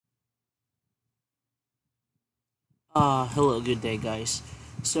Hello, good day, guys.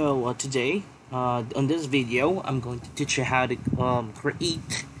 Today, on this video, I'm going to teach you how to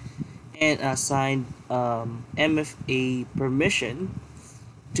create and assign MFA permission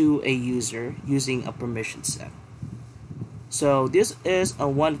to a user using a permission set. So this is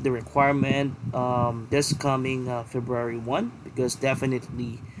one of the requirement this coming February 1, because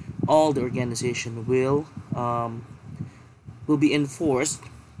definitely all the organization will be enforced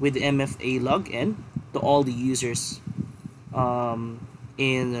with the MFA login to all the users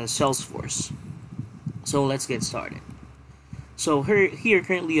in Salesforce. So let's get started. So here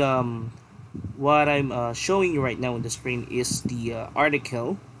currently what I'm showing you right now on the screen is the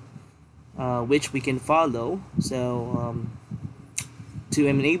article which we can follow. To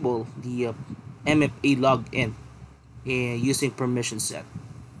enable the MFA login using permission set.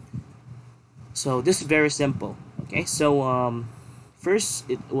 So this is very simple. Okay, first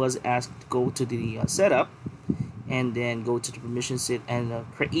it was asked to go to the setup and then go to the permission set and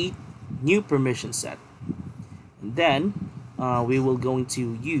create new permission set. And then we will going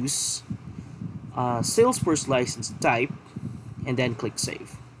to use Salesforce license type and then click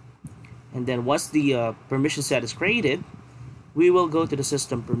save. And then once the permission set is created, we will go to the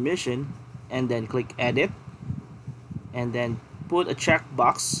system permission and then click edit and then put a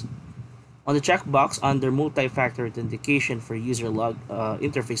checkbox on the checkbox under multi-factor authentication for user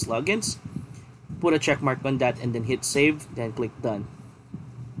interface logins. Put a check mark on that and then hit save, then click done.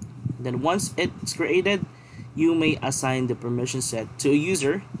 Then once it's created, you may assign the permission set to a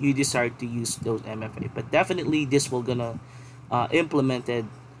user you desire to use those MFA. But definitely this will gonna implemented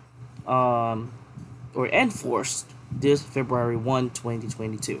or enforced this February 1,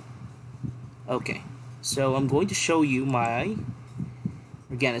 2022. Okay, so I'm going to show you my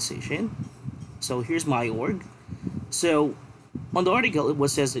organization. So here's my org. So on the article it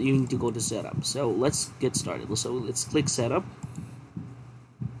was says that you need to go to setup. So let's get started. So let's click setup.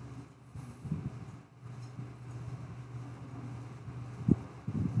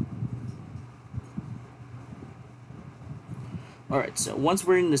 Alright, so once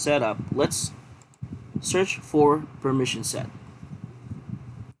we're in the setup, let's search for permission set.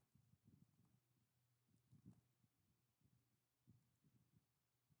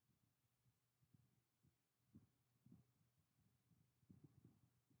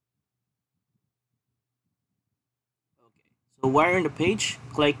 Okay, so while you're on the page,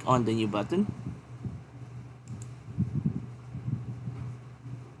 click on the new button.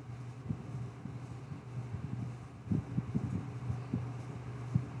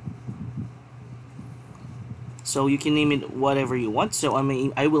 So you can name it whatever you want. So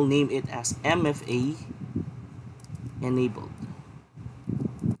I will name it as MFA enabled.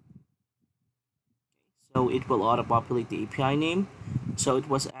 So it will auto-populate the API name. So it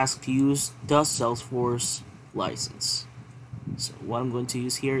was asked to use the Salesforce license. So what I'm going to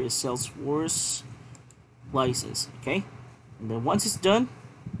use here is Salesforce license. Okay, and then once it's done,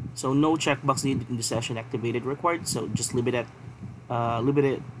 so no checkbox needed in the session activated required. So just leave it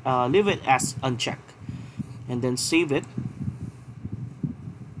as unchecked, and then save it.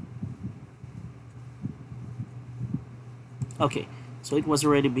 Okay, so it was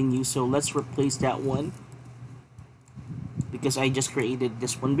already being used. So let's replace that one because I just created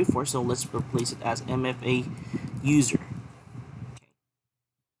this one before. So let's replace it as MFA user. Okay,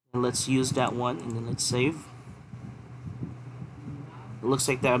 and let's use that one, and then let's save. It looks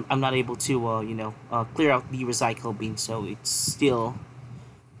like that I'm not able to clear out the recycle bin, so it's still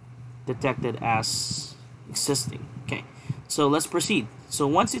detected as existing. Okay, so let's proceed. So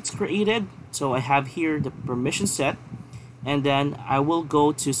once it's created, so I have here the permission set, and then I will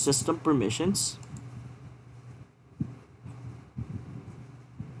go to system permissions,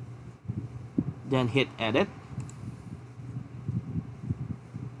 then hit edit,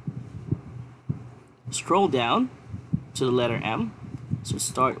 scroll down to the letter M, so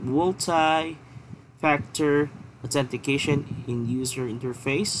start multi-factor authentication in user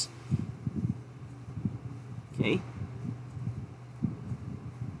interface. Okay,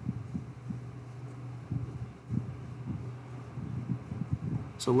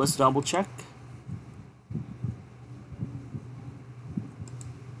 so let's double check.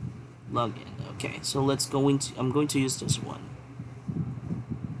 Login. Okay, so I'm going to use this one.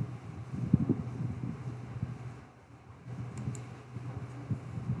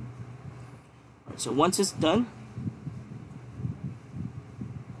 Alright, so once it's done,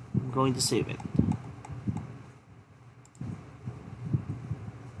 I'm going to save it.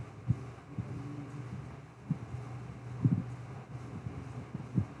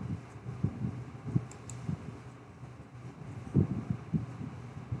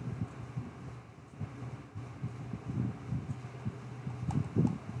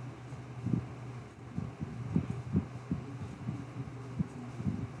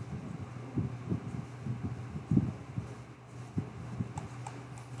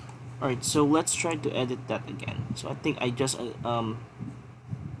 Alright, so let's try to edit that again. So I think I just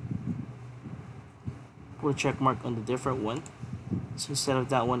put a check mark on the different one. So instead of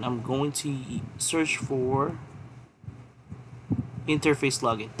that one, I'm going to search for interface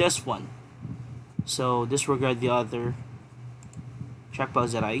login. This one. So disregard the other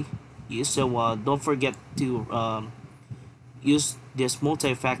checkbox that I use. So don't forget to use this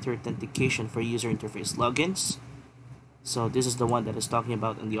multi-factor authentication for user interface logins. So this is the one that is talking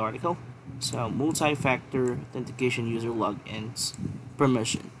about in the article. So multi-factor authentication user logins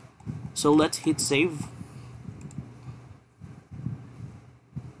permission. So let's hit save.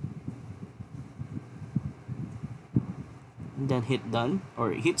 And then hit done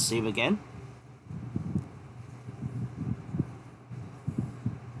or hit save again.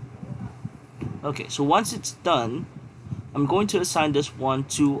 Okay, so once it's done, I'm going to assign this one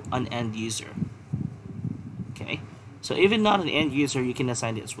to an end user. Okay, so even not an end user, you can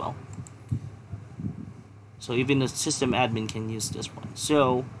assign it as well. So even a system admin can use this one.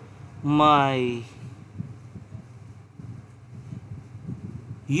 So my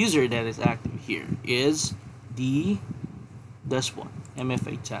user that is active here is this one,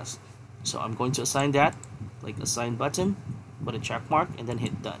 MFA test. So I'm going to assign that, like assign button, put a check mark, and then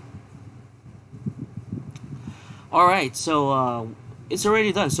hit done. Alright, so it's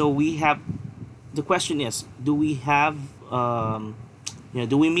already done. So we have, the question is, do we have,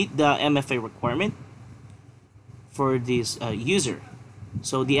 do we meet the MFA requirement for this user?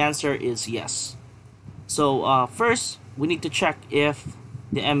 So the answer is yes. So first, we need to check if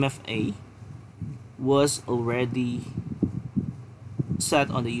the MFA was already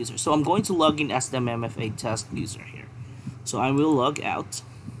set on the user. So I'm going to log in as the MFA test user here. So I will log out.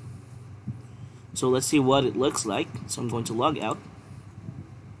 So let's see what it looks like. So I'm going to log out.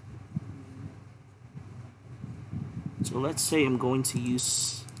 So let's say I'm going to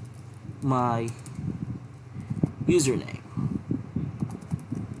use my username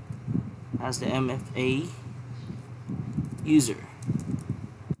as the MFA user.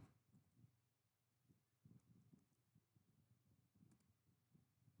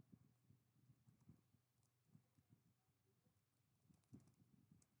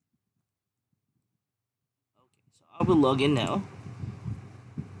 So I will log in now.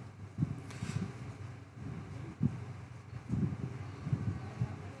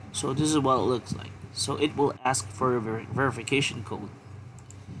 So this is what it looks like. So it will ask for a verification code.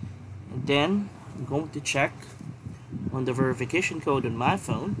 And then I'm going to check on the verification code on my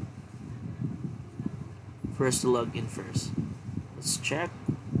phone. First to log in first. Let's check.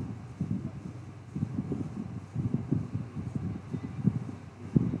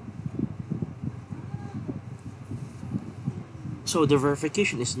 So the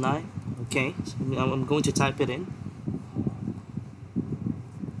verification is 9. Okay, so I'm going to type it in.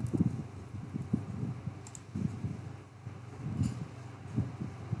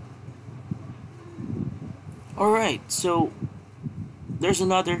 Alright, so there's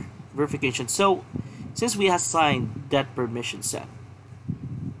another verification. So since we assigned that permission set,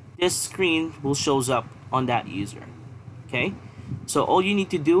 this screen will shows up on that user. Okay, so all you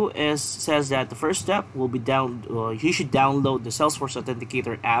need to do is says that the first step will be you should download the Salesforce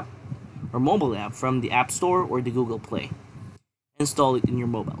Authenticator app or mobile app from the App Store or the Google Play. Install it in your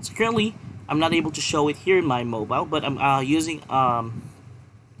mobile. So currently, I'm not able to show it here in my mobile, but I'm using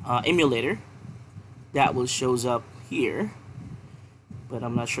emulator that will shows up here. But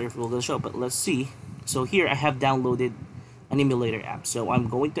I'm not sure if it will show. But let's see. So here I have downloaded an emulator app. So I'm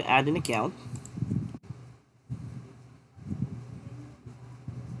going to add an account.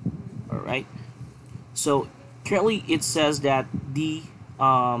 Alright. So currently it says that the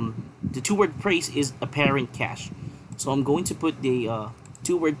two-word phrase is apparent cache. So I'm going to put the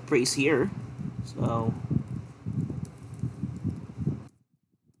two-word phrase here. So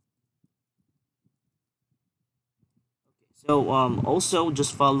also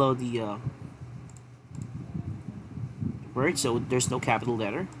just follow the word. So there's no capital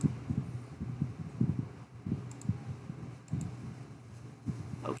letter.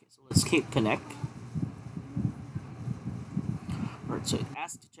 Okay, so let's hit connect. Alright, so it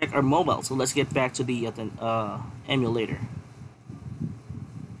asks to check our mobile. So let's get back to the emulator.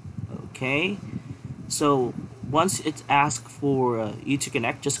 Okay, so once it asks for you to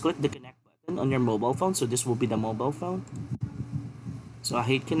connect, just click the connect button on your mobile phone. So this will be the mobile phone. So I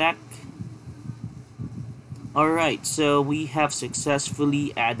hit connect. Alright, so we have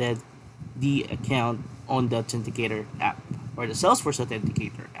successfully added the account on the Authenticator app or the Salesforce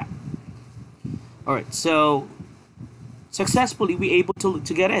Authenticator app. Alright, so successfully we able to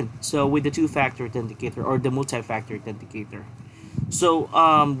get in. So with the two-factor authenticator or the multi-factor authenticator. So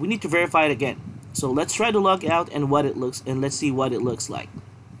we need to verify it again. So let's try to log out and let's see what it looks like.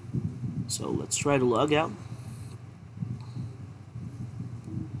 So let's try to log out.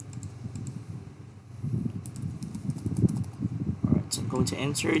 Alright, so I'm going to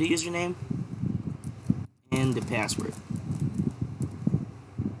enter the username and the password.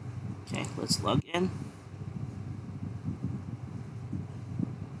 Okay, let's log in.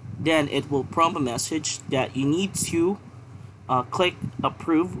 Then it will prompt a message that you need to click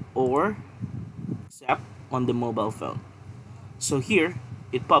approve or accept on the mobile phone. So here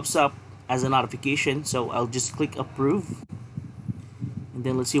it pops up as a notification, so I'll just click approve and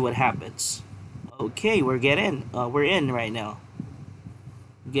then let's see what happens. Okay, we're in right now.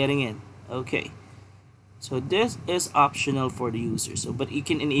 Getting in. Okay, so this is optional for the user, so but you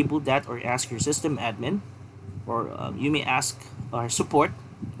can enable that or ask your system admin, or you may ask our support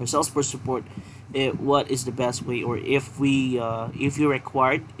or Salesforce support what is the best way, or if you're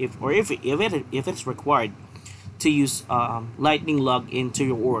required, if it's required to use lightning login to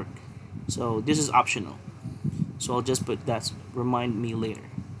your work. So this is optional, so I'll just put that remind me later.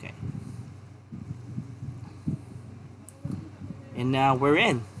 Okay, and now we're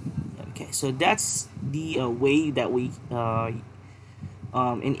in. Okay, so that's the way that we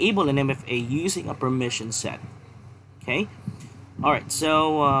enable an MFA using a permission set. Okay, all right,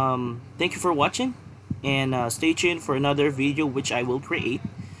 so thank you for watching, and stay tuned for another video which I will create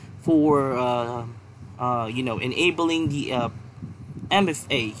for enabling the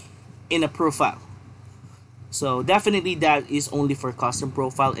MFA in a profile. So definitely that is only for custom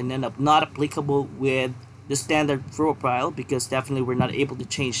profile and then not applicable with the standard profile, because definitely we're not able to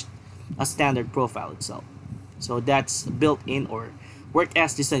change a standard profile itself. So that's built in or work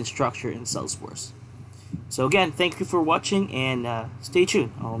as design structure in Salesforce. So again, thank you for watching, and stay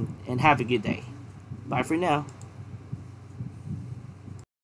tuned and have a good day. Bye for now.